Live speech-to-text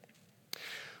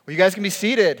Well, you guys can be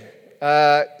seated.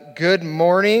 Good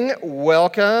morning.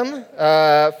 Welcome.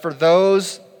 For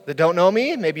those that don't know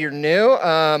me, maybe you're new,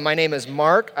 my name is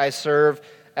Mark. I serve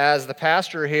as the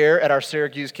pastor here at our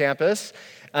Syracuse campus,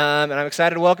 and I'm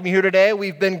excited to welcome you here today.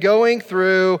 We've been going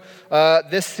through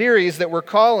this series that we're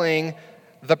calling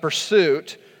The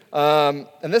Pursuit. And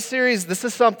this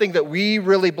is something that we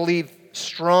really believe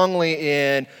strongly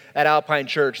in at Alpine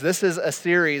Church. This is a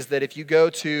series that if you go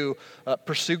to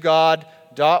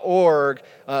pursuegod.org,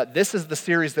 this is the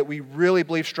series that we really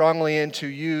believe strongly in to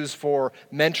use for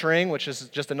mentoring, which is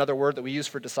just another word that we use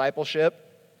for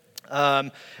discipleship.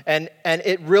 And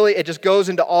it just goes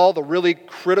into all the really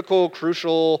critical,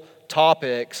 crucial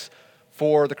topics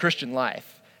for the Christian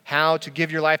life. How to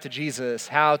give your life to Jesus,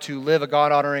 how to live a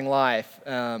God-honoring life,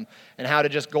 and how to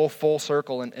just go full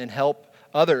circle and help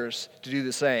others to do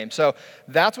the same. So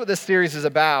that's what this series is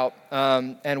about,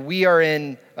 and we are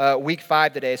in week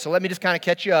 5 today. So let me just kind of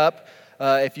catch you up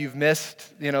if you've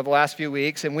missed the last few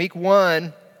weeks. In week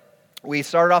 1, we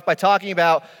started off by talking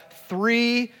about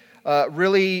 3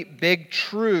 really big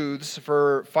truths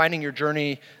for finding your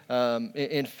journey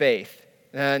in faith.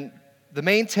 And the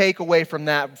main takeaway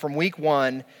from week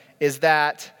 1 is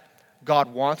that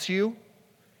God wants you,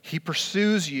 He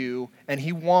pursues you, and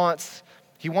He wants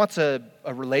a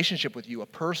relationship with you, a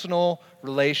personal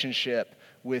relationship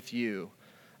with you.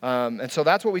 And so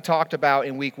that's what we talked about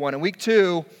in week 1. In week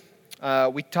 2,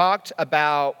 we talked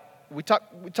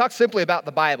simply about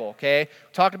the Bible, okay?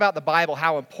 We talked about the Bible,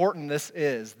 how important this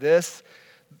is. This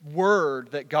word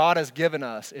that God has given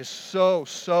us is so,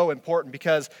 so important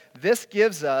because this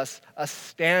gives us a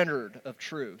standard of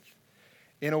truth.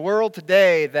 In a world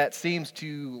today that seems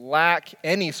to lack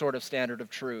any sort of standard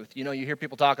of truth, you hear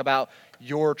people talk about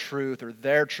your truth or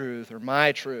their truth or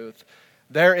my truth.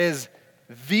 There is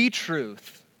the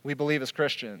truth we believe as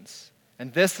Christians,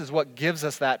 and this is what gives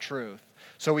us that truth.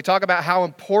 So we talk about how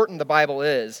important the Bible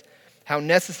is, how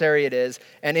necessary it is,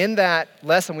 and in that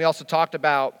lesson we also talked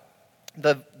about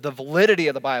the validity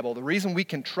of the Bible, the reason we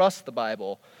can trust the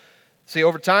Bible. See,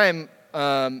 over time,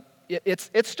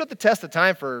 it's stood the test of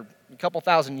time for a couple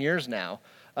thousand years now.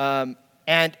 And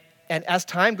as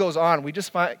time goes on, we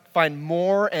just find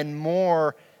more and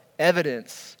more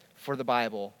evidence for the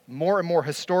Bible, more and more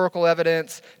historical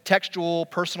evidence, textual,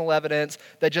 personal evidence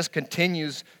that just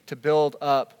continues to build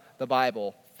up the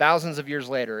Bible. Thousands of years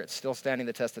later, it's still standing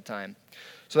the test of time.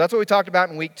 So that's what we talked about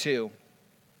in week 2.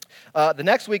 The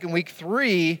next week, in week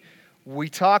 3, we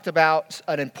talked about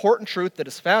an important truth that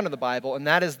is found in the Bible, and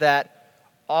that is that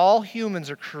all humans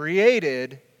are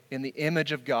created in the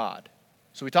image of God.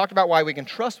 So we talked about why we can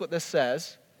trust what this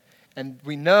says, and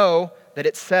we know that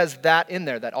it says that in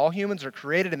there, that all humans are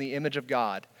created in the image of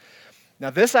God. Now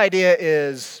this idea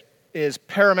is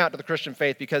paramount to the Christian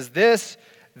faith because this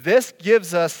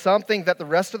gives us something that the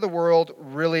rest of the world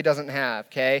really doesn't have,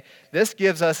 okay? This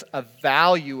gives us a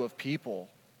value of people,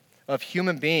 of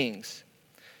human beings.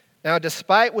 Now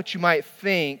despite what you might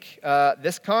think,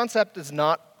 this concept has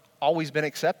not always been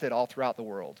accepted all throughout the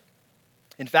world.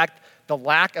 In fact, the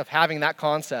lack of having that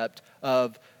concept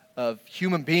of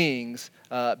human beings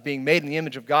being made in the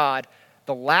image of God,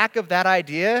 the lack of that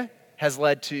idea has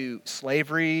led to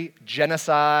slavery,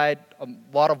 genocide, a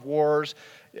lot of wars.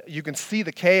 You can see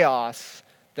the chaos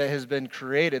that has been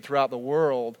created throughout the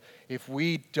world if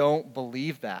we don't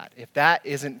believe that. If that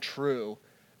isn't true,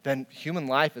 then human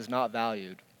life is not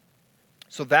valued.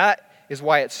 So that is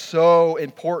why it's so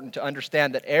important to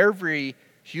understand that every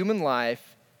human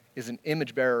life is an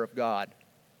image bearer of God.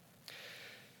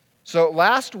 So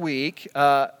last week,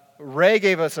 Ray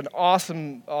gave us an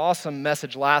awesome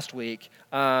message last week,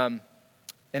 and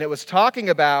it was talking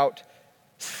about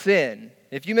sin.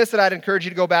 If you missed it, I'd encourage you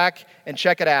to go back and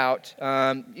check it out.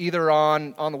 Either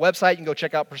on the website, you can go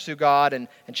check out Pursue God and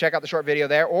check out the short video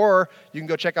there, or you can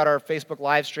go check out our Facebook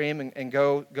live stream and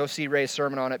go see Ray's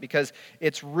sermon on it because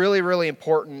it's really, really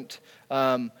important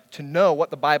to know what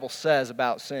the Bible says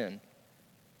about sin.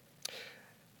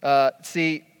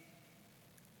 See,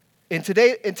 in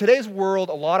today's world,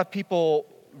 a lot of people,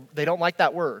 they don't like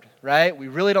that word, right? We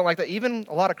really don't like that. Even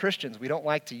a lot of Christians, we don't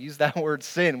like to use that word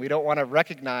sin. We don't want to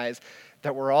recognize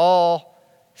that we're all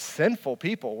sinful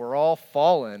people. We're all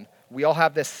fallen. We all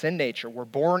have this sin nature. We're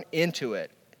born into it.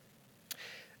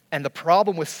 And the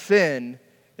problem with sin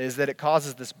is that it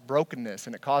causes this brokenness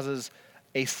and it causes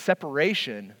a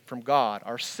separation from God.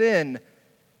 Our sin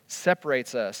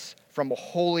separates us from a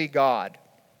holy God.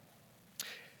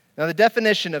 Now, the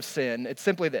definition of sin, it's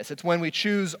simply this. It's when we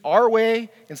choose our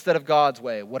way instead of God's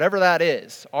way, whatever that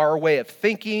is, our way of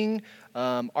thinking,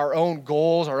 our own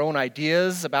goals, our own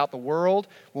ideas about the world.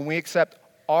 When we accept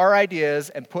our ideas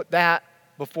and put that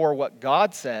before what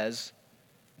God says,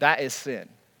 that is sin,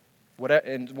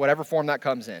 in whatever form that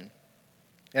comes in.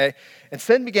 Okay? And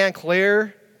sin began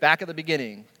clear back at the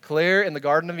beginning, clear in the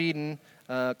Garden of Eden,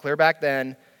 clear back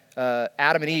then.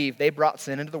 Adam and Eve, they brought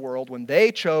sin into the world when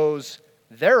they chose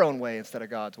their own way instead of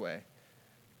God's way.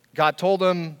 God told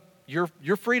them, you're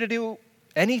free to do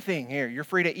anything here. You're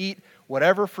free to eat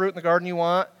whatever fruit in the garden you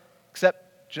want,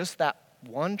 except just that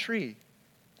one tree.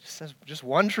 It just says just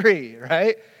one tree,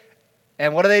 right?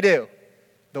 And what do?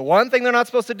 The one thing they're not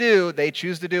supposed to do, they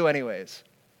choose to do anyways.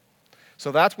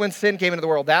 So that's when sin came into the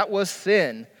world. That was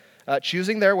sin,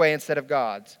 choosing their way instead of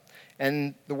God's.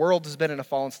 And the world has been in a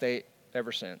fallen state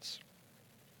ever since.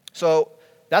 So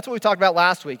that's what we talked about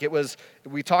last week.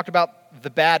 We talked about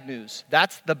the bad news.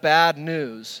 That's the bad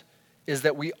news, is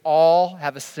that we all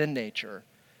have a sin nature,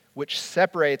 which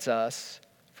separates us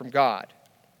from God.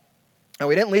 And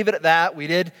we didn't leave it at that. We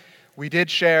did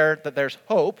share that there's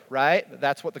hope, right?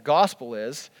 That's what the gospel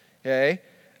is, okay?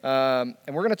 And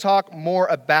we're going to talk more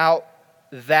about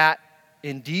that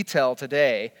in detail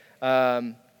today,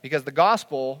 because the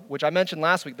gospel, which I mentioned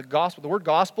last week, the word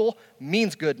gospel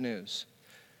means good news.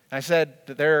 And I said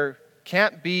that there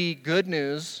can't be good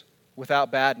news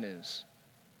without bad news.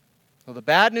 So the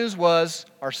bad news was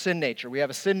our sin nature. We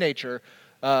have a sin nature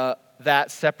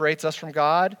that separates us from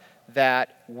God,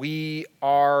 that we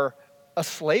are a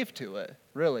slave to it,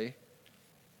 really.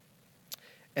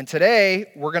 And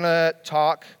today, we're going to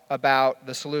talk about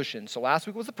the solution. So last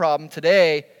week was the problem.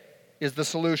 Today is the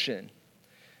solution.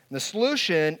 And the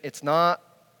solution, it's not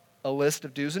a list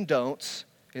of do's and don'ts.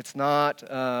 It's not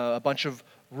a bunch of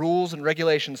rules and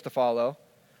regulations to follow.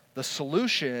 The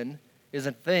solution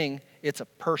isn't a thing, it's a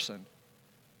person.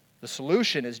 The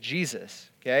solution is Jesus,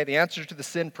 okay? The answer to the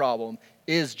sin problem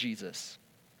is Jesus.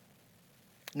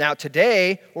 Now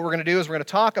today, what we're going to do is we're going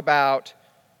to talk about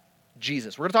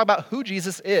Jesus. We're going to talk about who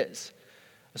Jesus is,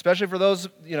 especially for those,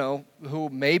 who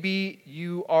maybe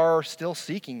you are still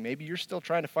seeking. Maybe you're still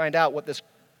trying to find out what this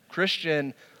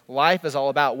Christian life is all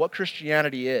about, what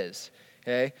Christianity is,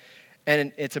 okay?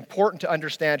 And it's important to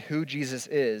understand who Jesus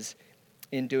is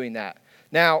in doing that.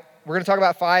 Now, we're going to talk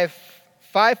about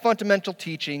five fundamental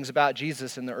teachings about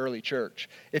Jesus in the early church.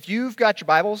 If you've got your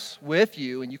Bibles with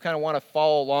you and you kind of want to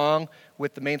follow along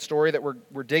with the main story that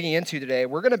we're digging into today,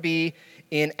 we're going to be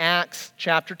in Acts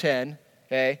chapter 10,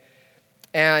 okay?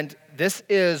 And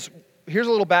here's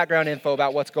a little background info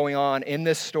about what's going on in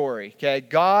this story, okay?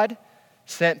 God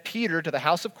sent Peter to the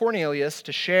house of Cornelius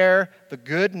to share the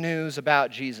good news about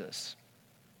Jesus.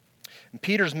 And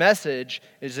Peter's message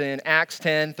is in Acts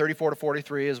 10, 34 to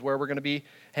 43 is where we're going to be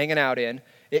hanging out in.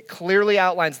 It clearly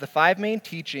outlines the 5 main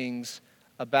teachings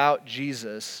about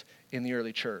Jesus in the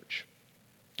early church.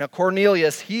 Now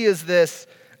Cornelius, he's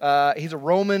a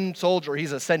Roman soldier.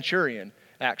 He's a centurion,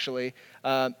 actually.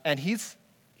 And he's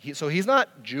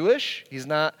not Jewish. He's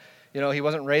not, he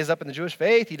wasn't raised up in the Jewish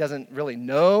faith. He doesn't really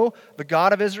know the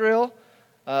God of Israel.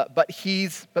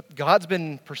 But God's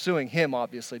been pursuing him,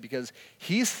 obviously, because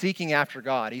he's seeking after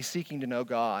God. He's seeking to know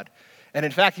God. And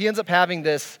in fact, he ends up having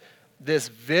this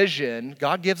vision.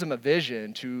 God gives him a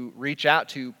vision to reach out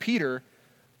to Peter,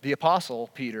 the apostle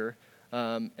Peter.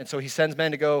 And so he sends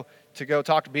men to go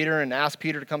talk to Peter and ask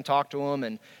Peter to come talk to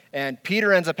him. And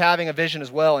Peter ends up having a vision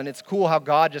as well. And it's cool how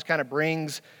God just kind of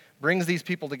brings these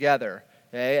people together.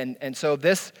 Okay? And so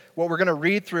what we're going to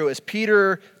read through is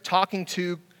Peter talking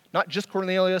to not just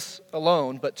Cornelius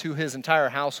alone, but to his entire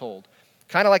household.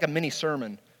 Kind of like a mini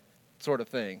sermon sort of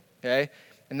thing, okay?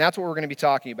 And that's what we're going to be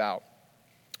talking about.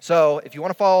 So if you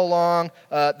want to follow along,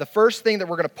 the first thing that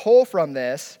we're going to pull from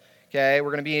this, okay,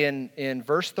 we're going to be in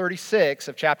verse 36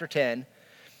 of chapter 10.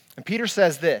 And Peter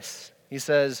says this. He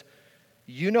says,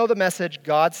 "You know the message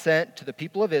God sent to the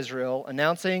people of Israel,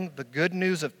 announcing the good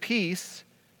news of peace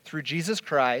through Jesus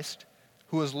Christ,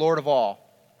 who is Lord of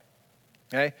all."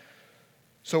 Okay?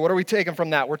 So what are we taking from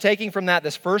that? We're taking from that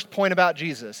this first point about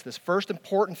Jesus, this first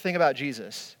important thing about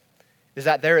Jesus, is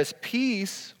that there is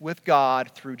peace with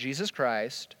God through Jesus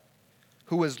Christ,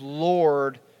 who is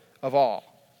Lord of all.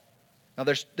 Now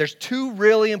there's 2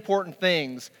 really important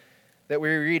things that we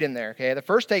read in there, okay? The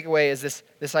first takeaway is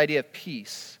this idea of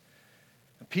peace.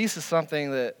 And peace is something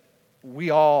that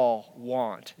we all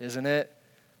want, isn't it?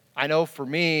 I know for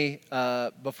me,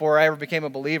 before I ever became a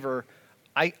believer,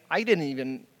 I didn't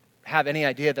even have any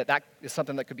idea that is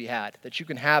something that could be had, that you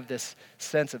can have this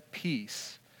sense of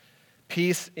peace.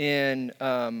 Peace in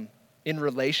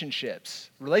relationships.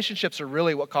 Relationships are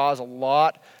really what cause a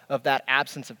lot of that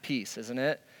absence of peace, isn't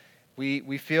it?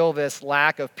 We feel this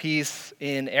lack of peace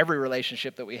in every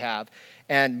relationship that we have.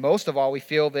 And most of all, we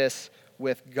feel this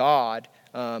with God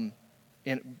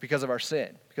because of our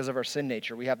sin. because of our sin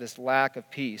nature. We have this lack of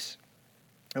peace.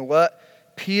 And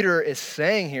what Peter is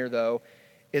saying here, though,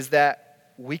 is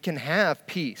that we can have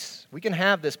peace. We can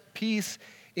have this peace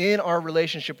in our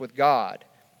relationship with God.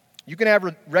 You can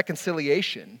have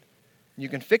reconciliation. You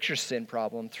can fix your sin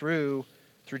problem through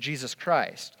Jesus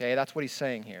Christ. Okay, that's what he's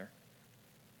saying here.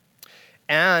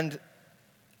 And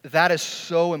that is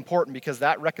so important because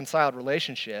that reconciled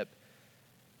relationship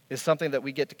is something that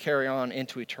we get to carry on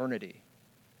into eternity.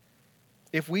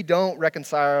 If we don't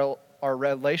reconcile our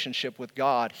relationship with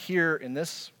God here in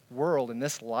this world, in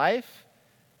this life,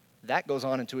 that goes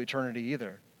on into eternity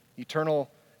either.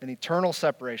 An eternal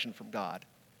separation from God.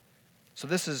 So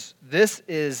this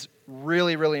is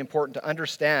really, really important to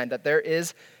understand that there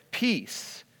is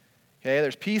peace. Okay,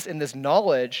 there's peace in this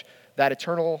knowledge that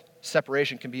eternal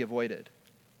separation can be avoided.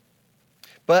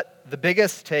 But the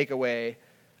biggest takeaway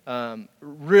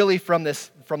really from this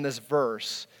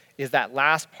verse is that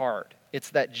last part.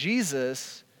 It's that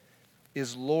Jesus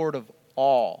is Lord of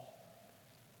all.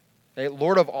 Okay?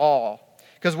 Lord of all.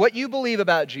 Because what you believe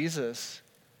about Jesus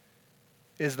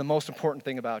is the most important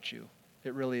thing about you.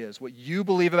 It really is. What you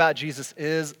believe about Jesus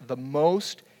is the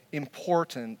most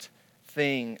important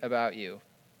thing about you.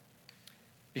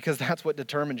 Because that's what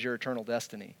determines your eternal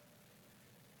destiny.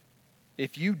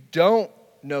 If you don't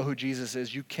know who Jesus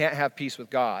is, you can't have peace with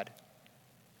God.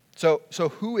 So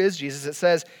who is Jesus? It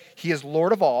says he is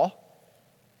Lord of all,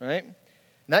 right? And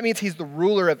that means he's the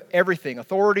ruler of everything,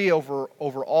 authority over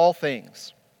all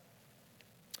things.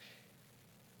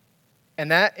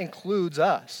 And that includes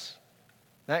us.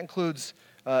 That includes,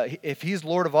 if he's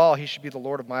Lord of all, he should be the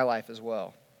Lord of my life as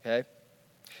well, okay?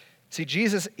 See,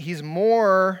 Jesus, he's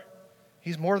more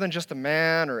than just a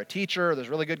man or a teacher or this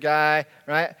really good guy,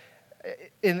 right?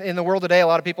 In the world today, a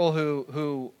lot of people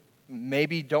who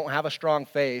maybe don't have a strong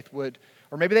faith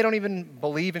or maybe they don't even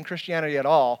believe in Christianity at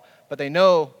all, but they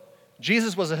know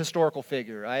Jesus was a historical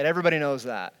figure, right? Everybody knows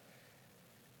that.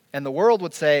 And the world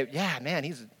would say, yeah, man,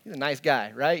 he's a nice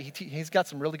guy, right? He's got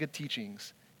some really good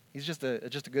teachings. He's just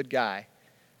a good guy.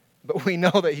 But we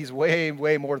know that he's way,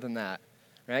 way more than that,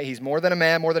 right? He's more than a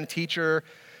man, more than a teacher,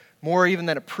 more even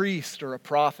than a priest or a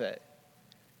prophet.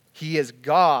 He is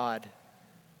God,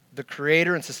 the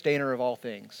creator and sustainer of all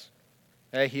things.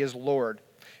 Okay? He is Lord.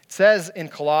 It says in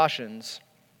Colossians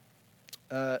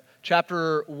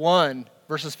chapter 1,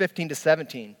 verses 15 to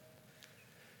 17.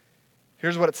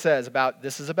 Here's what it says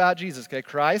this is about Jesus. Okay?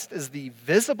 Christ is the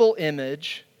visible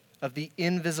image of the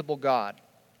invisible God.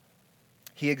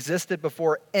 He existed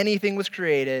before anything was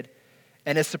created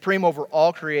and is supreme over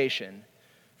all creation.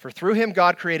 For through him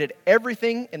God created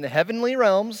everything in the heavenly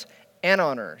realms and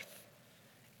on earth.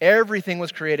 Everything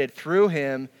was created through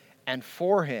him and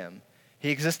for him.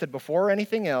 He existed before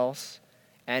anything else,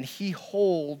 and he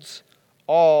holds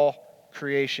all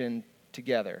creation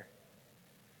together.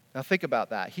 Now think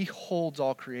about that. He holds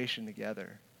all creation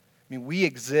together. I mean, we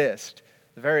exist.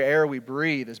 The very air we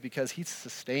breathe is because he's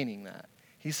sustaining that.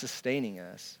 He's sustaining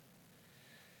us.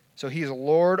 So he's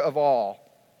Lord of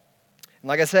all. And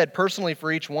like I said, personally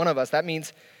for each one of us, that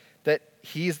means that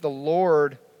he's the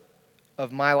Lord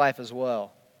of my life as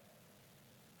well.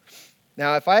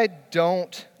 Now, if I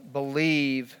don't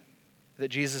believe that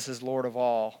Jesus is Lord of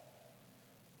all,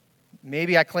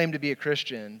 maybe I claim to be a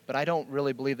Christian, but I don't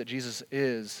really believe that Jesus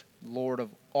is Lord of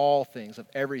all things, of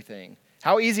everything.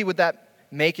 How easy would that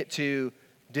make it to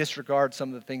disregard some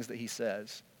of the things that he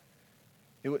says?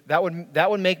 That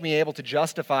would make me able to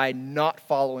justify not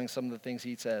following some of the things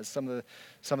he says, some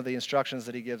of the instructions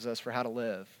that he gives us for how to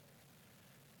live.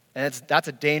 And that's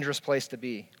a dangerous place to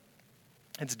be.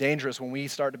 It's dangerous when we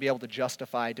start to be able to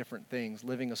justify different things,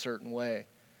 living a certain way.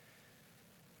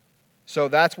 So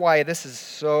that's why this is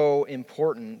so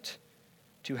important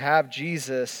to have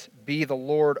Jesus be the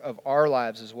Lord of our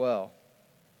lives as well.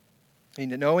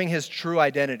 And knowing his true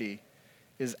identity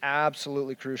is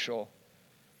absolutely crucial.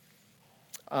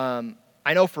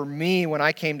 I know for me, when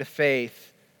I came to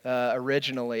faith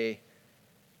originally,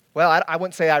 well, I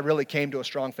wouldn't say I really came to a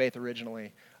strong faith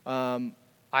originally.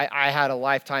 I had a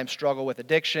lifetime struggle with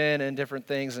addiction and different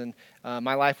things, and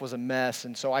my life was a mess,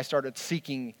 and so I started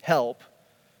seeking help,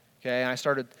 okay, and I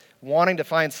started wanting to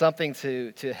find something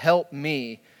to help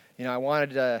me. You know, I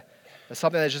wanted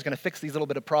something that's just going to fix these little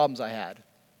bit of problems I had.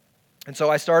 And so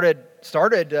I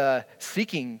started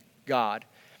seeking God,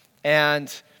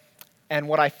 and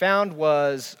what I found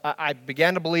was I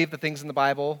began to believe the things in the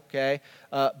Bible, okay,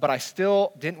 but I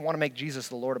still didn't want to make Jesus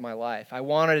the Lord of my life. I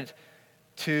wanted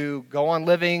to go on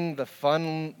living the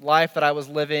fun life that I was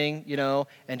living, you know,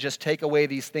 and just take away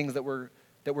these things that were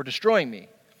destroying me.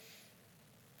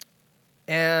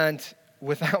 And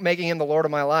without making him the Lord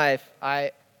of my life,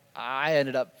 I I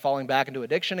ended up falling back into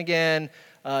addiction again,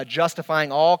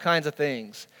 justifying all kinds of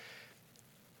things.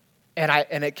 And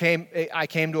I came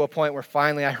to a point where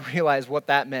finally I realized what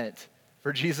that meant.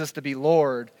 For Jesus to be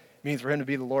Lord means for him to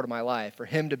be the Lord of my life, for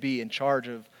him to be in charge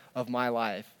of my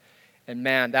life. And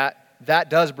man, that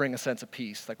does bring a sense of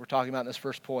peace. Like we're talking about in this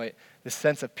first point, this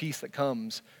sense of peace that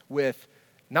comes with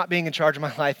not being in charge of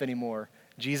my life anymore.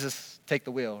 Jesus, take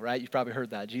the wheel, right? You've probably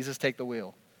heard that. Jesus, take the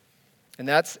wheel. And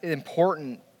that's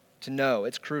important to know.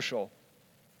 It's crucial.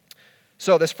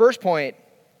 So this first point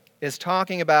is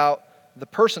talking about the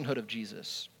personhood of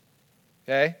Jesus,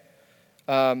 okay?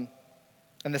 And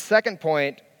the second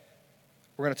point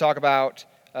we're going to talk about,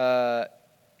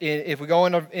 if we go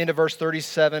into verse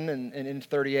 37 and into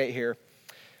 38 here,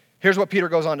 here's what Peter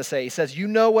goes on to say. He says, "You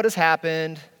know what has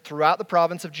happened throughout the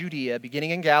province of Judea, beginning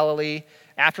in Galilee,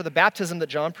 after the baptism that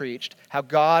John preached, how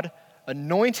God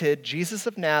anointed Jesus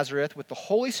of Nazareth with the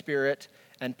Holy Spirit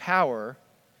and power,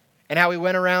 and how he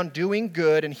went around doing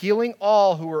good and healing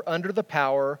all who were under the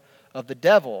power of the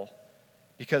devil,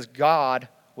 because God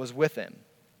was with him."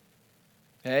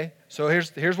 Okay? So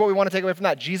here's what we want to take away from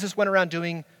that. Jesus went around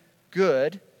doing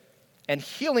good and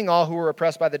healing all who were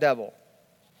oppressed by the devil.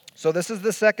 So this is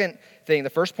the second thing. The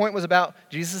first point was about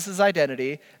Jesus'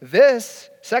 identity. This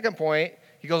second point,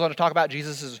 he goes on to talk about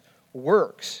Jesus'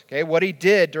 works, okay, what he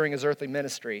did during his earthly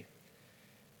ministry.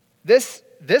 This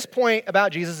point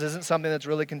about Jesus isn't something that's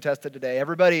really contested today.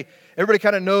 Everybody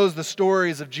kind of knows the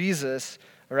stories of Jesus,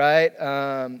 right?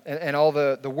 And all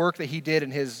the work that he did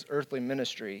in his earthly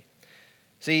ministry.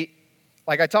 See,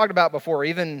 like I talked about before,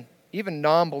 even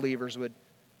non-believers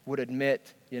would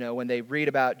admit, when they read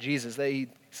about Jesus, he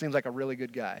seems like a really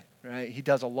good guy, right? He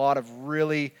does a lot of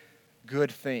really good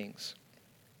things.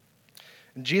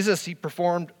 And Jesus, he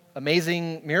performed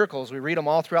amazing miracles. We read them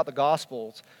all throughout the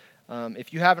Gospels.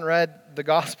 If you haven't read the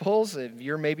Gospels, if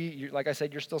like I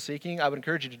said, you're still seeking, I would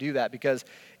encourage you to do that because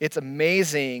it's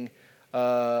amazing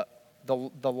the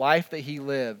life that he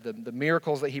lived, the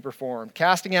miracles that he performed,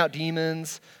 casting out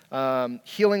demons,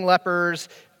 healing lepers,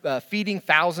 feeding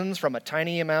thousands from a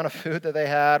tiny amount of food that they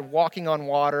had, walking on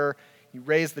water. He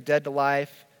raised the dead to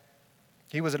life.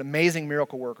 He was an amazing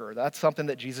miracle worker. That's something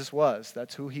that Jesus was.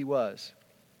 That's who he was.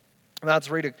 Now let's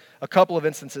read a couple of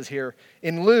instances here.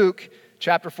 In Luke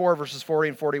chapter 4, verses 40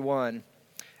 and 41,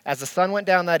 as the sun went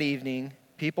down that evening,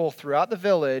 people throughout the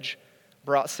village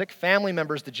brought sick family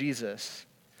members to Jesus.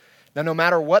 Now, no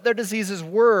matter what their diseases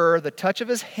were, the touch of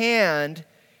his hand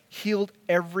healed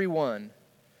everyone.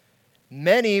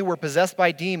 Many were possessed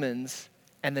by demons,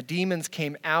 and the demons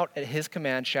came out at his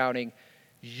command, shouting,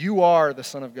 "You are the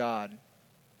Son of God."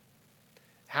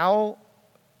 How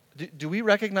do we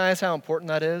recognize how important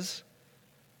that is?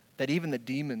 That even the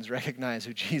demons recognize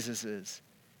who Jesus is.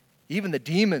 Even the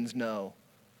demons know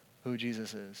who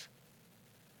Jesus is.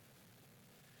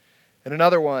 And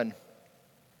another one,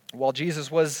 while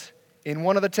Jesus was in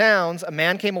one of the towns, a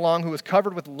man came along who was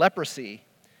covered with leprosy.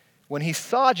 When he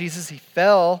saw Jesus, he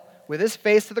fell with his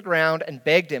face to the ground and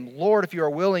begged him, "Lord, if you are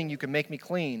willing, you can make me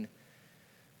clean."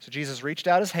 So Jesus reached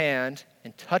out his hand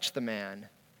and touched the man.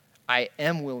 "I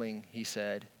am willing," he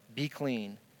said, "be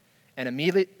clean." And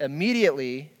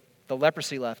immediately the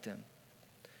leprosy left him.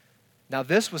 Now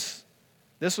this was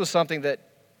something that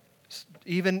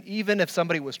even if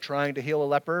somebody was trying to heal a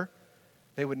leper,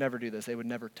 they would never do this. They would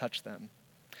never touch them.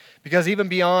 Because even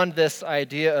beyond this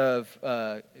idea of,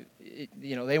 they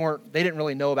didn't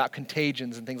really know about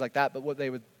contagions and things like that, but what they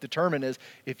would determine is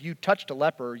if you touched a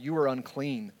leper, you were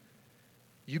unclean.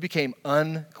 You became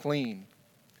unclean.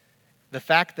 The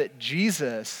fact that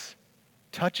Jesus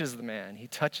touches the man, he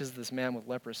touches this man with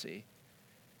leprosy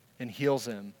and heals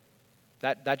him,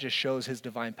 that just shows his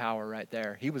divine power right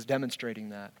there. He was demonstrating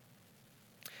that.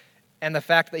 And the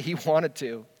fact that he wanted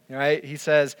to, right? He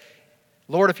says,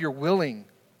 "Lord, if you're willing,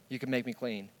 you can make me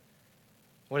clean."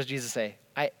 What does Jesus say?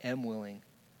 "I am willing.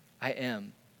 I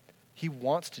am." He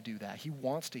wants to do that. He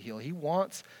wants to heal. He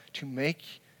wants to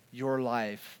make your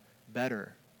life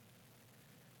better.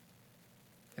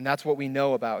 And that's what we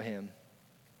know about him.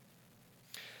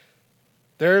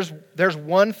 There's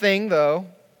one thing, though,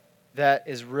 that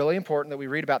is really important that we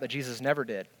read about that Jesus never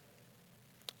did.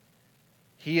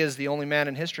 He is the only man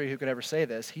in history who could ever say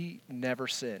this. He never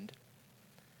sinned.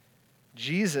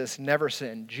 Jesus never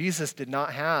sinned. Jesus did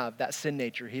not have that sin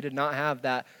nature. He did not have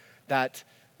that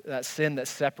sin that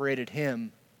separated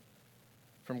him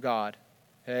from God.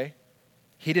 Okay?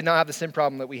 He did not have the sin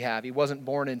problem that we have. He wasn't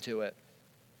born into it.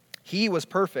 He was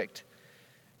perfect.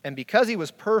 And because he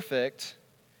was perfect,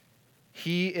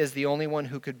 he is the only one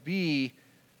who could be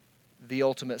the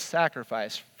ultimate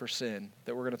sacrifice for sin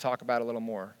that we're going to talk about a little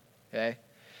more. Okay?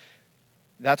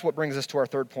 That's what brings us to our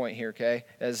third point here, okay?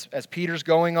 As Peter's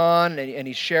going on and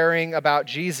he's sharing about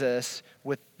Jesus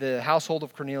with the household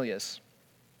of Cornelius,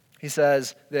 he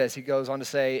says this. He goes on to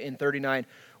say in 39,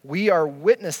 "We are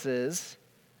witnesses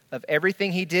of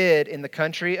everything he did in the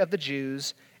country of the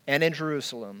Jews and in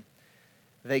Jerusalem.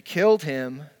 They killed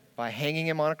him by hanging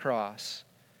him on a cross,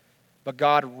 but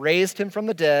God raised him from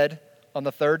the dead on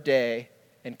the third day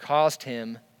and caused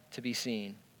him to be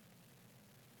seen."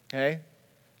 Okay?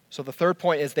 So the third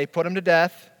point is they put him to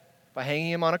death by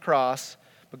hanging him on a cross,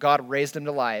 but God raised him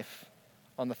to life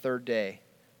on the third day.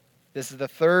 This is the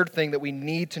third thing that we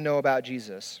need to know about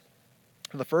Jesus.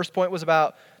 The first point was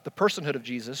about the personhood of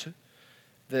Jesus.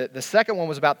 The second one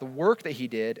was about the work that he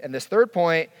did. And this third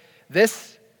point,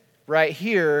 this right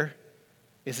here,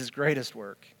 is his greatest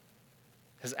work.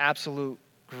 His absolute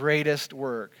greatest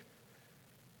work.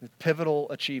 The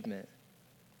pivotal achievement.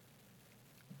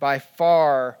 By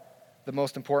far, the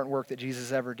most important work that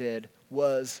Jesus ever did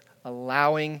was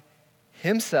allowing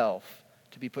himself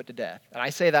to be put to death. And I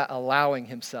say that, allowing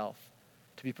himself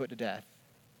to be put to death.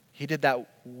 He did that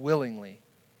willingly.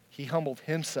 He humbled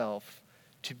himself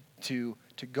to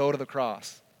go to the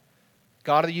cross.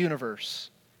 God of the universe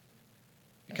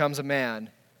becomes a man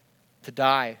to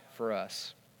die for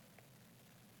us.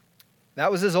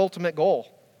 That was his ultimate goal.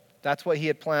 That's what he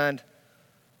had planned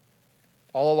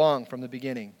all along from the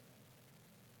beginning.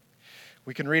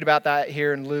 We can read about that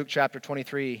here in Luke chapter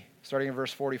 23, starting in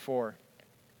verse 44,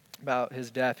 about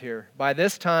his death here. "By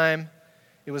this time,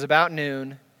 it was about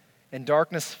noon, and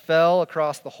darkness fell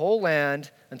across the whole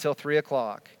land until 3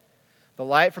 o'clock. The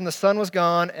light from the sun was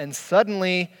gone, and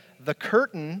suddenly the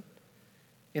curtain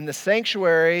in the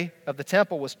sanctuary of the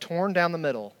temple was torn down the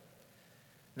middle.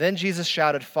 Then Jesus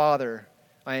shouted, 'Father,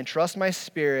 I entrust my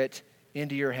spirit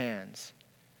into your hands.'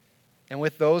 And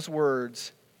with those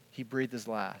words, he breathed his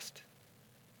last."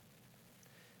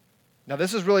 Now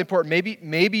this is really important.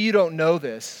 Maybe you don't know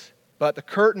this, but the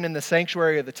curtain in the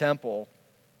sanctuary of the temple,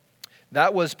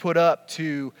 that was put up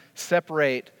to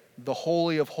separate the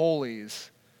Holy of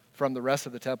Holies from the rest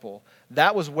of the temple.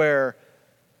 That was where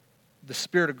the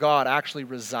Spirit of God actually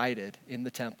resided in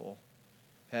the temple.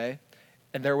 Okay?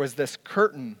 And there was this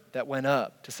curtain that went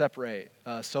up to separate.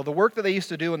 So the work that they used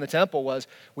to do in the temple was,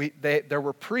 there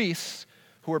were priests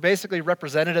who were basically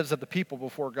representatives of the people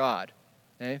before God.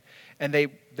 Okay? And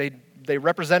they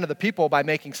represented the people by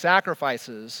making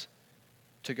sacrifices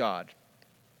to God.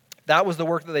 That was the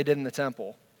work that they did in the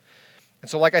temple. And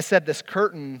so like I said, this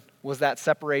curtain was that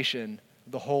separation,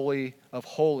 the Holy of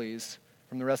Holies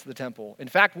from the rest of the temple. In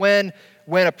fact, when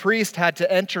a priest had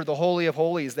to enter the Holy of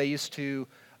Holies, they used to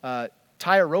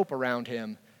tie a rope around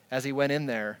him as he went in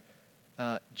there,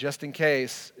 just in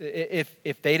case,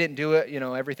 if they didn't do it,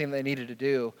 everything they needed to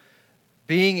do,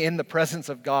 being in the presence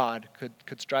of God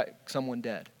could strike someone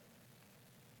dead.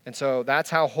 And so that's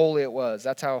how holy it was.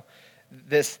 That's how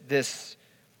this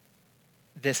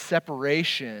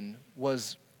separation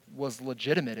was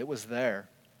legitimate. It was there.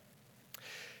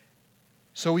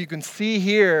 So you can see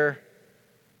here,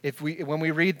 when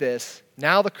we read this,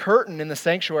 now the curtain in the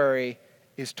sanctuary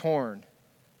is torn,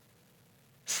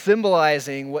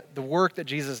 symbolizing the work that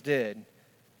Jesus did.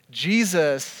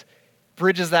 Jesus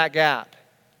bridges that gap.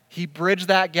 He bridged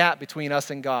that gap between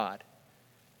us and God.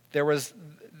 There was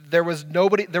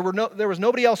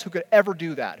nobody else who could ever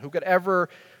do that, who could ever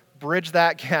bridge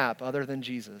that gap other than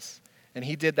Jesus. And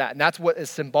he did that. And that's what is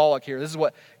symbolic here. This is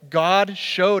what God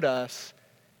showed us,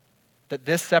 that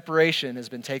this separation has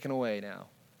been taken away now.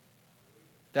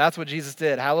 That's what Jesus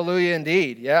did. Hallelujah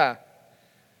indeed. Yeah.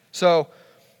 So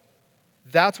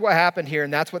that's what happened here,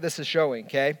 and that's what this is showing,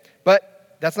 okay?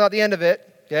 But that's not the end of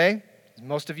it, okay? As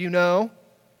most of you know,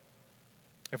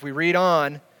 if we read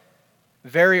on,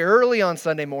 very early on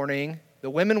Sunday morning, the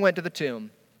women went to the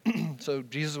tomb. So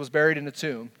Jesus was buried in a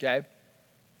tomb, okay?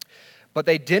 But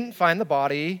they didn't find the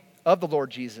body of the Lord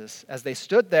Jesus. As they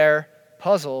stood there,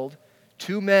 puzzled,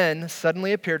 two men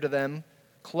suddenly appeared to them,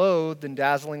 clothed in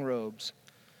dazzling robes.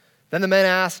 Then the men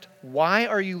asked, "Why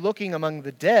are you looking among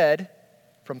the dead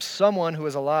from someone who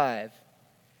is alive?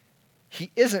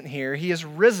 He isn't here. He is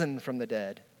risen from the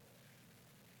dead."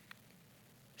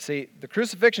 See, the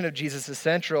crucifixion of Jesus is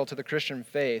central to the Christian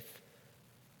faith,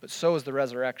 but so is the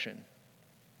resurrection.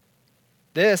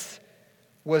 This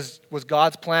was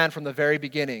God's plan from the very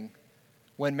beginning.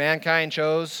 When mankind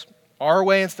chose our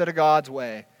way instead of God's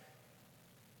way,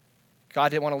 God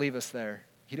didn't want to leave us there.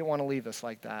 He didn't want to leave us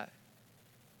like that.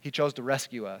 He chose to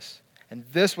rescue us. And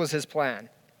this was his plan.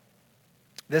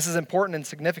 This is important and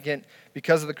significant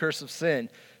because of the curse of sin.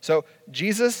 So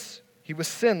Jesus, he was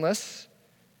sinless.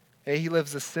 Okay, he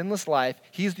lives a sinless life.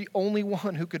 He's the only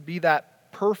one who could be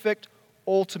that perfect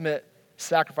ultimate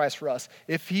sacrifice for us.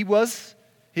 If he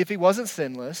wasn't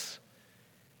sinless,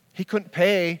 he couldn't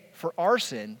pay for our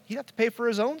sin. He'd have to pay for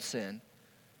his own sin,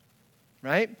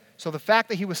 right? So the fact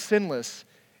that he was sinless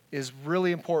is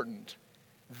really important.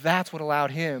 That's what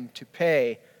allowed him to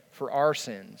pay for our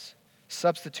sins.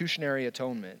 Substitutionary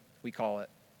atonement, we call it.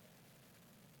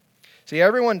 See,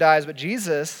 everyone dies, but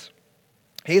Jesus,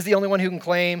 he's the only one who can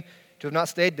claim to have not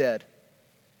stayed dead.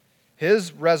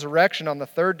 His resurrection on the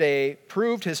third day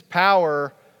proved his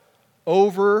power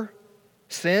over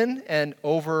sin and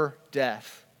over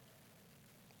death.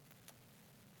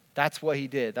 That's what he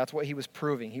did. That's what he was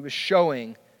proving. He was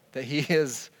showing that he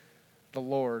is the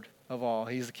Lord of all.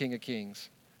 He's the King of Kings,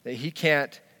 that he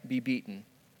can't be beaten.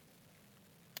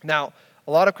 Now,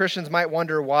 a lot of Christians might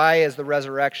wonder, why is the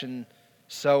resurrection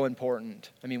so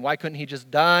important? I mean, why couldn't he just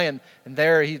die and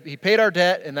there he paid our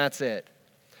debt and that's it?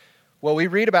 Well, we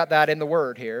read about that in the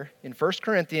Word here in 1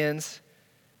 Corinthians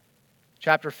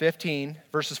chapter 15,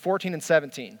 verses 14 and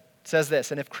 17. It says this,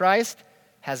 "And if Christ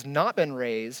has not been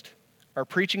raised, our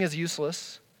preaching is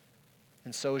useless,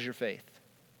 and so is your faith.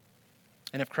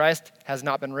 And if Christ has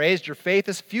not been raised, your faith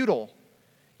is futile.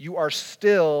 You are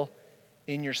still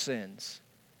in your sins."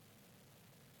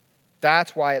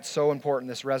 That's why it's so important.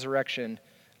 This resurrection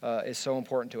is so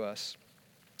important to us.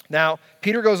 Now,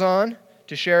 Peter goes on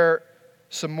to share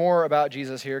some more about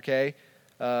Jesus here, okay?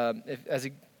 As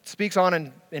he speaks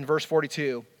on in verse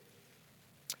 42,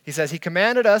 he says, he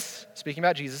commanded us, speaking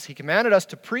about Jesus, he commanded us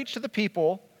to preach to the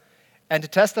people and to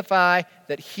testify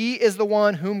that he is the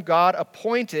one whom God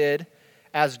appointed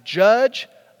as judge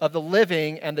of the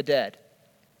living and the dead.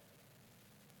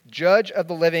 Judge of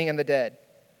the living and the dead.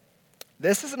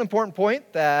 This is an important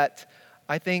point that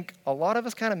I think a lot of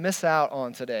us kind of miss out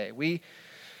on today.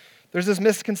 There's this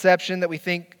misconception that we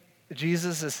think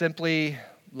Jesus is simply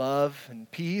love and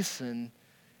peace and,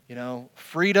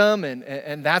 freedom,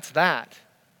 and that's that.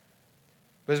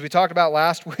 But as we talked about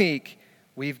last week,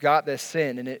 we've got this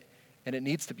sin, and it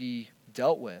needs to be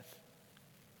dealt with.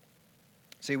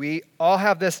 See, we all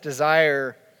have this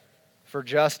desire for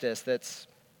justice that's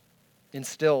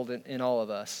instilled in all of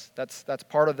us. That's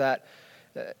part of that.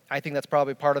 I think that's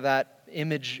probably part of that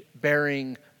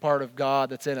image-bearing part of God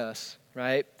that's in us,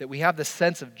 right? That we have this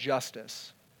sense of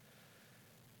justice.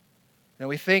 Now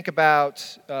we think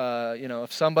about,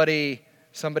 if somebody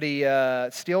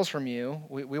steals from you,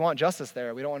 we want justice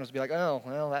there. We don't want us to be like, oh,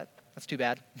 well, that's too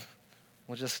bad.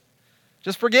 We'll just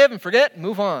forgive and forget and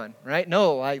move on, right?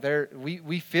 No,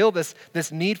 we feel this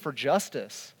need for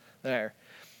justice there.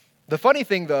 The funny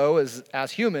thing, though, is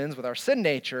as humans, with our sin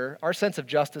nature, our sense of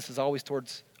justice is always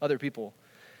towards other people.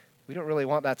 We don't really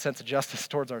want that sense of justice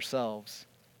towards ourselves,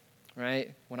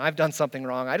 right? When I've done something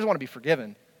wrong, I just want to be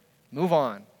forgiven. Move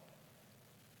on.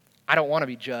 I don't want to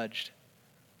be judged.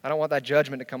 I don't want that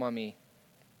judgment to come on me.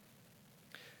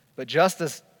 But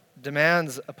justice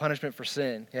demands a punishment for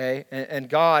sin, okay? And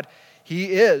God, He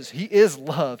is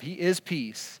love. He is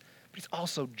peace. But He's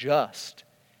also just.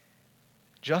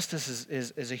 Justice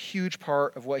is a huge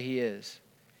part of what He is.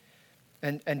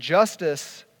 And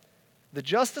justice, the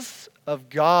justice of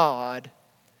God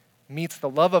meets the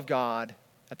love of God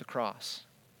at the cross.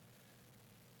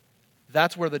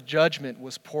 That's where the judgment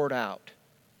was poured out.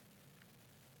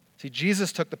 See,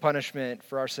 Jesus took the punishment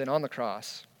for our sin on the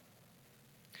cross.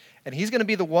 And He's going to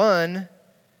be the one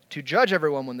to judge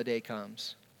everyone when the day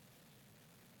comes.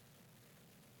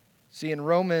 See, in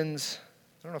Romans,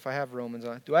 I don't know if I have Romans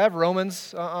on. Do I have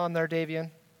Romans on there, Davian?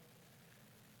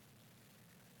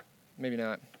 Maybe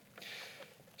not.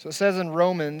 So it says in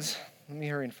Romans, let me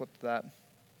hurry and flip to that.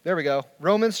 There we go.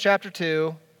 Romans chapter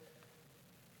 2,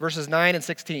 verses 9 and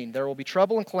 16. There will be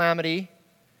trouble and calamity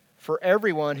for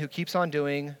everyone who keeps on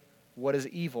doing what is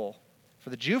evil,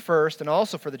 for the Jew first and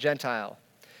also for the Gentile.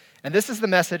 And this is the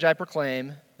message I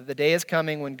proclaim, that the day is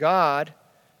coming when God,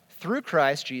 through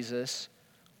Christ Jesus,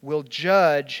 will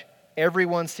judge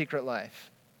everyone's secret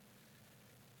life.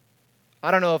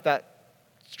 I don't know if that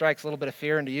strikes a little bit of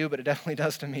fear into you, but it definitely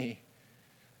does to me.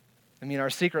 I mean, our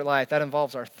secret life, that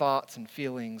involves our thoughts and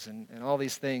feelings and all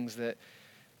these things that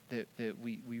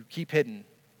we keep hidden.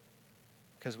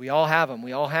 Because we all have them.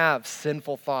 We all have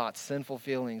sinful thoughts, sinful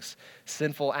feelings,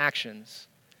 sinful actions.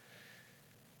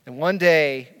 And one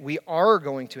day, we are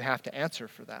going to have to answer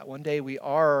for that. One day, we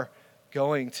are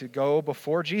going to go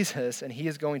before Jesus, and He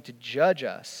is going to judge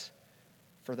us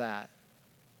for that.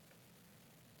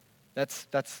 That's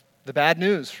the bad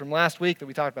news from last week that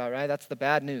we talked about, right? That's the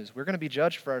bad news. We're going to be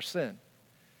judged for our sin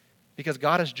because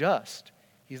God is just.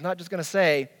 He's not just going to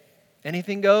say,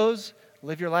 anything goes,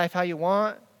 live your life how you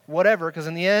want, whatever, because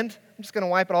in the end, I'm just going to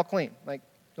wipe it all clean. Like,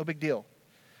 no big deal.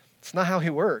 It's not how He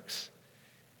works.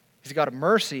 He's got a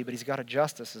mercy, but he's got a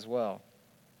justice as well.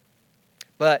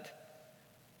 But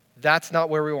that's not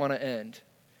where we want to end.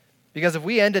 Because if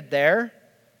we ended there,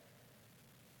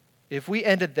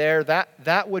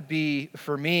 that would be,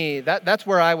 for me, that's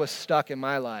where I was stuck in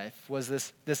my life, was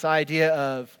this idea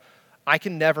of I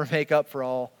can never make up for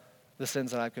all the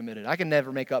sins that I've committed. I can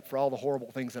never make up for all the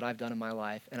horrible things that I've done in my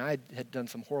life. And I had done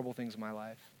some horrible things in my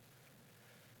life.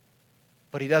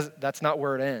 But that's not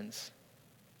where it ends.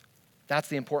 That's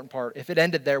the important part. If it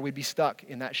ended there, we'd be stuck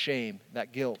in that shame,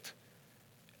 that guilt,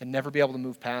 and never be able to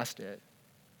move past it.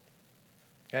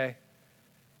 Okay?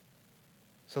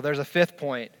 So there's a fifth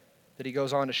point that he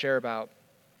goes on to share about.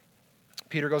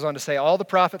 Peter goes on to say, all the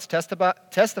prophets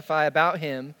testify about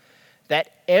him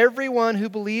that everyone who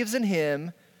believes in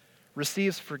him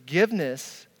receives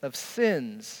forgiveness of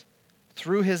sins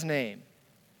through his name.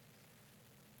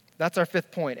 That's our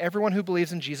fifth point. Everyone who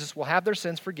believes in Jesus will have their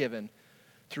sins forgiven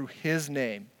through his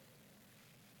name.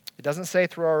 It doesn't say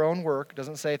through our own work. It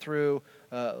doesn't say through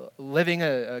living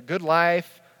a good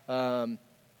life,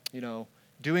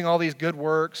 doing all these good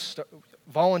works,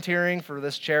 volunteering for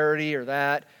this charity or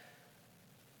that.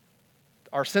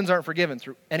 Our sins aren't forgiven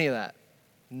through any of that.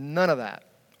 None of that.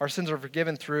 Our sins are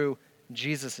forgiven through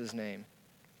Jesus' name.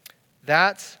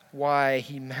 That's why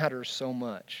he matters so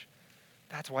much.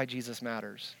 That's why Jesus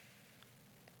matters.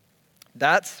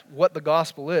 That's what the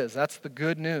gospel is. That's the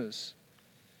good news.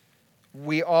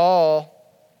 We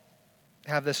all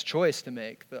have this choice to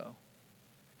make, though.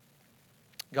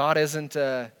 God isn't,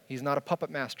 he's not a puppet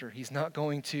master. He's not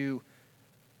going to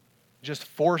just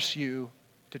force you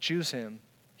to choose him.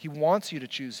 He wants you to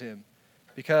choose him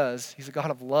because he's a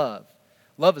God of love.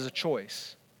 Love is a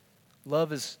choice.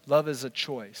 Love is a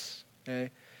choice. Okay?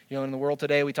 In the world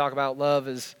today, we talk about love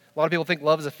as, a lot of people think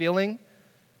love is a feeling.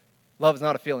 Love is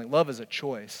not a feeling. Love is a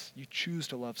choice. You choose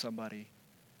to love somebody.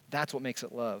 That's what makes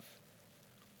it love.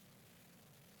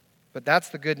 But that's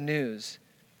the good news.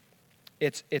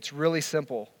 It's really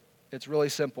simple. It's really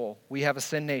simple. We have a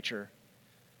sin nature.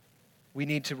 We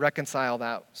need to reconcile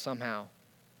that somehow.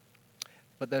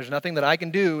 But there's nothing that I can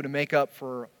do to make up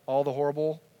for all the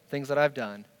horrible things that I've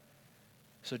done.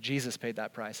 So Jesus paid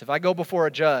that price. If I go before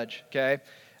a judge, okay,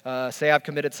 say I've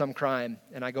committed some crime,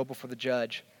 and I go before the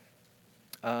judge,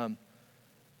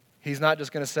 he's not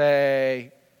just going to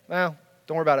say, well,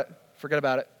 don't worry about it, forget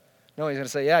about it. No, he's going to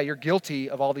say, yeah, you're guilty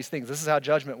of all these things. This is how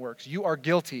judgment works. You are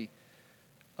guilty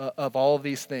of all of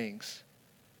these things.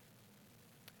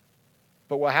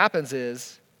 But what happens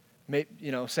is,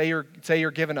 say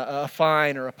you're given a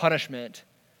fine or a punishment.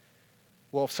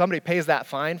 Well, if somebody pays that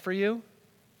fine for you,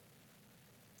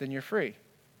 then you're free,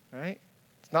 right?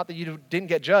 It's not that you didn't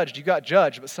get judged. You got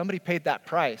judged, but somebody paid that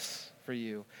price for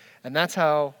you. And that's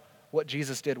how what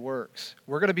Jesus did works.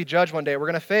 We're going to be judged one day. We're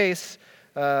going to face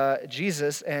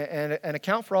Jesus and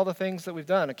account for all the things that we've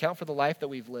done, account for the life that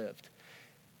we've lived.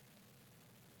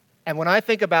 And when I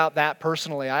think about that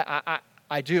personally,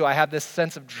 I do. I have this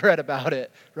sense of dread about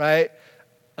it, right?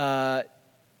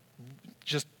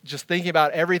 Just thinking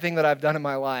about everything that I've done in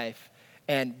my life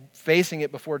and facing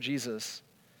it before Jesus.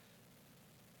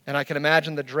 And I can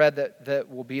imagine the dread that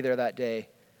will be there that day.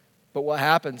 But what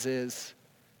happens is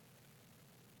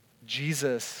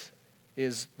Jesus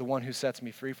is the one who sets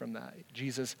me free from that.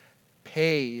 Jesus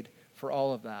paid for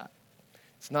all of that.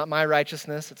 It's not my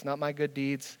righteousness. It's not my good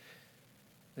deeds.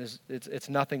 It's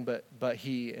nothing but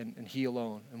he and he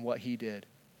alone and what he did.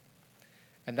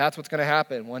 And that's what's going to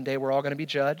happen. One day we're all going to be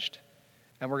judged.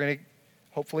 And we're going to,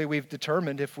 hopefully we've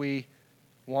determined if we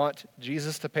want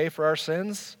Jesus to pay for our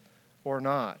sins or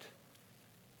not.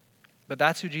 But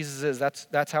that's who Jesus is.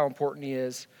 That's how important he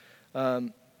is.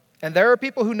 And there are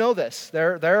people who know this.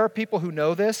 There are people who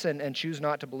know this and choose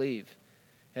not to believe.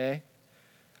 Okay?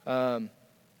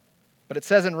 But it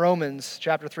says in Romans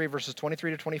chapter 3, verses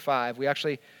 23 to 25, we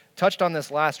actually touched on this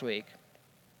last week.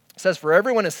 It says, "For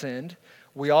everyone has sinned,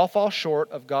 we all fall short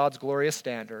of God's glorious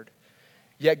standard.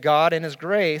 Yet God in his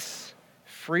grace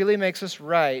freely makes us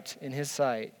right in his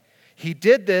sight. He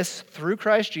did this through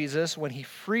Christ Jesus when he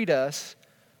freed us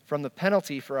from the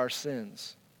penalty for our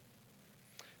sins.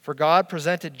 For God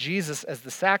presented Jesus as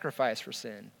the sacrifice for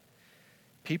sin.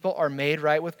 People are made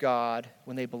right with God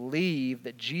when they believe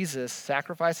that Jesus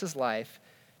sacrificed his life,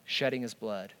 shedding his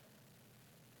blood."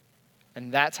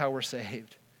 And that's how we're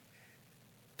saved.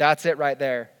 That's it right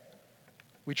there.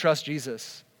 We trust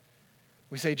Jesus.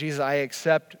 We say, Jesus, I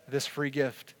accept this free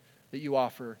gift that you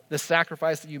offer, this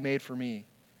sacrifice that you made for me.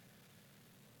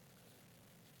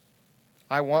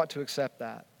 I want to accept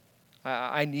that.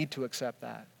 I need to accept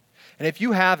that. And if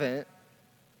you haven't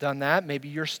done that, maybe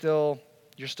you're still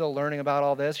learning about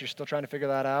all this. You're still trying to figure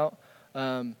that out.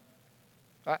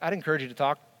 I'd encourage you to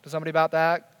talk to somebody about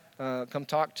that. Come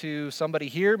talk to somebody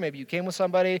here. Maybe you came with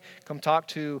somebody. Come talk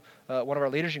to one of our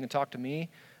leaders. You can talk to me.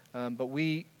 But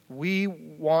we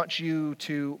want you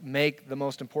to make the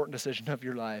most important decision of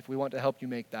your life. We want to help you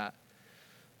make that.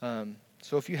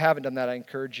 So if you haven't done that, I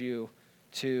encourage you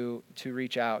to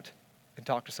reach out and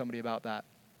talk to somebody about that.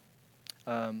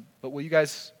 But will you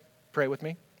guys pray with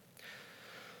me?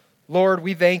 Lord,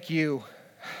 we thank you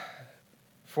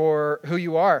for who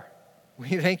you are.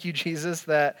 We thank you, Jesus,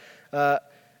 that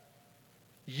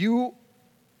you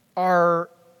are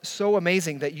so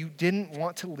amazing that you didn't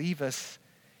want to leave us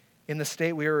in the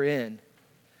state we were in.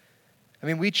 I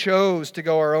mean, we chose to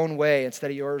go our own way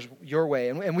instead of your way,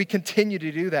 and we continue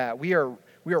to do that. We are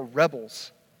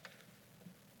rebels.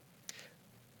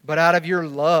 But out of your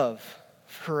love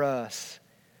for us,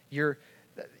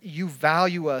 you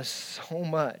value us so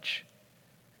much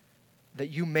that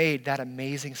you made that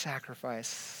amazing sacrifice,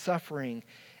 suffering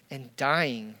and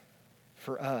dying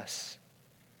for us.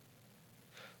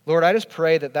 Lord, I just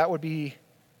pray that that would be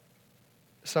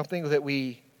something that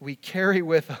we carry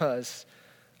with us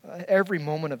every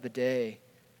moment of the day,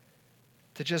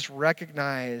 to just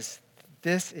recognize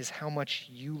this is how much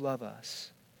you love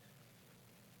us.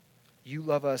 You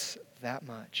love us that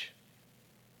much.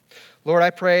 Lord, I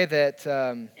pray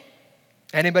that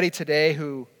anybody today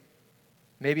who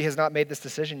maybe has not made this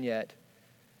decision yet,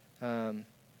 that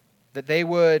they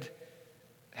would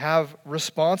have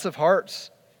responsive hearts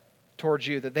towards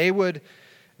you, that they would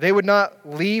not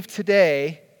leave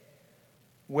today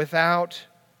without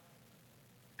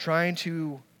trying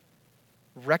to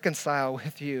reconcile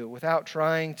with you, without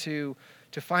trying to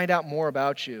find out more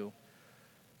about you,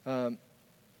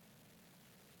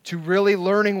 to really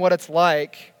learning what it's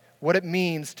like, what it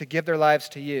means to give their lives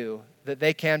to you, that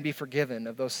they can be forgiven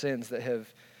of those sins that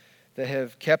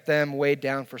have kept them weighed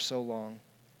down for so long.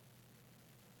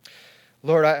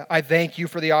 Lord, I thank you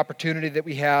for the opportunity that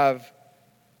we have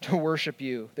to worship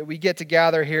you, that we get to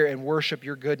gather here and worship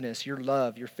your goodness, your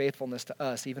love, your faithfulness to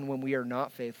us, even when we are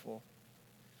not faithful.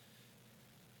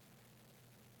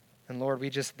 And Lord, we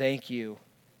just thank you,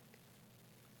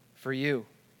 for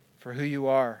who you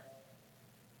are.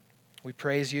 We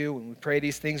praise you and we pray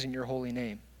these things in your holy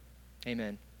name.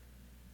 Amen.